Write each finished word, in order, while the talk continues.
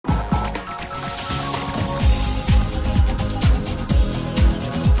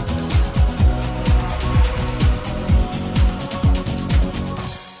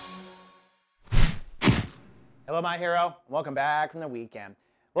Hello, my hero. Welcome back from the weekend.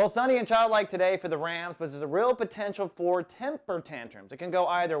 Well, sunny and childlike today for the Rams, but there's a real potential for temper tantrums. It can go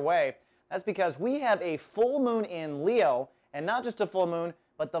either way. That's because we have a full moon in Leo, and not just a full moon,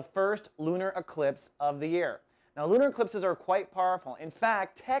 but the first lunar eclipse of the year. Now, lunar eclipses are quite powerful. In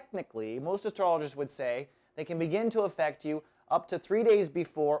fact, technically, most astrologers would say they can begin to affect you up to 3 days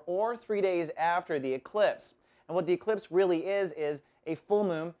before or 3 days after the eclipse. And what the eclipse really is a full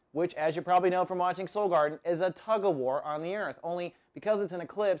moon, which, as you probably know from watching Soul Garden, is a tug-of-war on the Earth. Only because it's an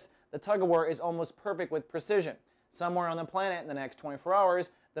eclipse, the tug-of-war is almost perfect with precision. Somewhere on the planet in the next 24 hours,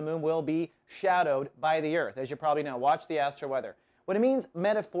 the moon will be shadowed by the Earth. As you probably know, watch the astro weather. What it means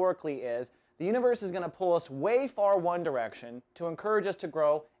metaphorically is the universe is going to pull us way far one direction to encourage us to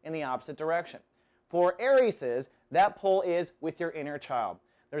grow in the opposite direction. For Aries, that pull is with your inner child.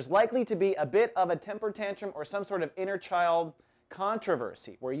 There's likely to be a bit of a temper tantrum or some sort of inner child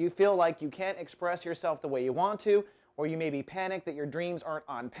controversy where you feel like you can't express yourself the way you want to, or you maybe panic that your dreams aren't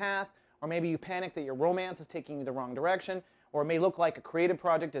on path, or maybe you panic that your romance is taking you the wrong direction, or it may look like a creative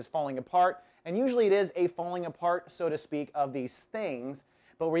project is falling apart. And usually it is a falling apart, so to speak, of these things.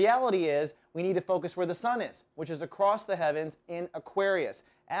 But reality is we need to focus where the sun is, which is across the heavens in Aquarius.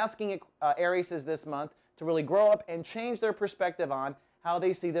 Asking Aries this month to really grow up and change their perspective on how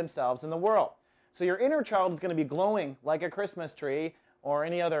they see themselves in the world. So your inner child is going to be glowing like a Christmas tree or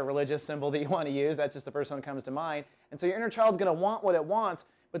any other religious symbol that you want to use. That's just the first one that comes to mind. And so your inner child is going to want what it wants,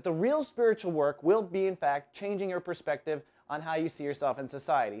 but the real spiritual work will be, in fact, changing your perspective on how you see yourself in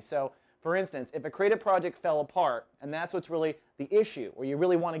society. So, for instance, if a creative project fell apart, and that's what's really the issue, or you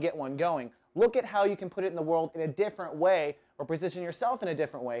really want to get one going, look at how you can put it in the world in a different way or position yourself in a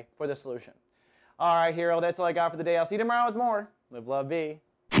different way for the solution. All right, hero, that's all I got for the day. I'll see you tomorrow with more. Live, love, be.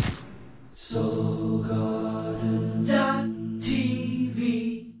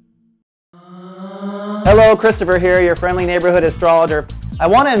 SoulGarden.tv. Hello, Christopher here, your friendly neighborhood astrologer. I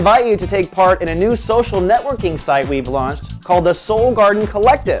want to invite you to take part in a new social networking site we've launched called the Soul Garden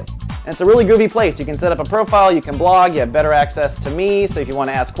Collective. And it's a really groovy place. You can set up a profile, you can blog, you have better access to me, so if you want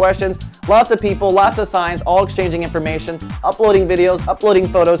to ask questions, lots of people, lots of signs, all exchanging information, uploading videos, uploading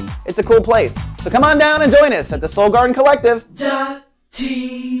photos. It's a cool place. So come on down and join us at the Soul Garden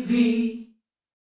Collective.tv.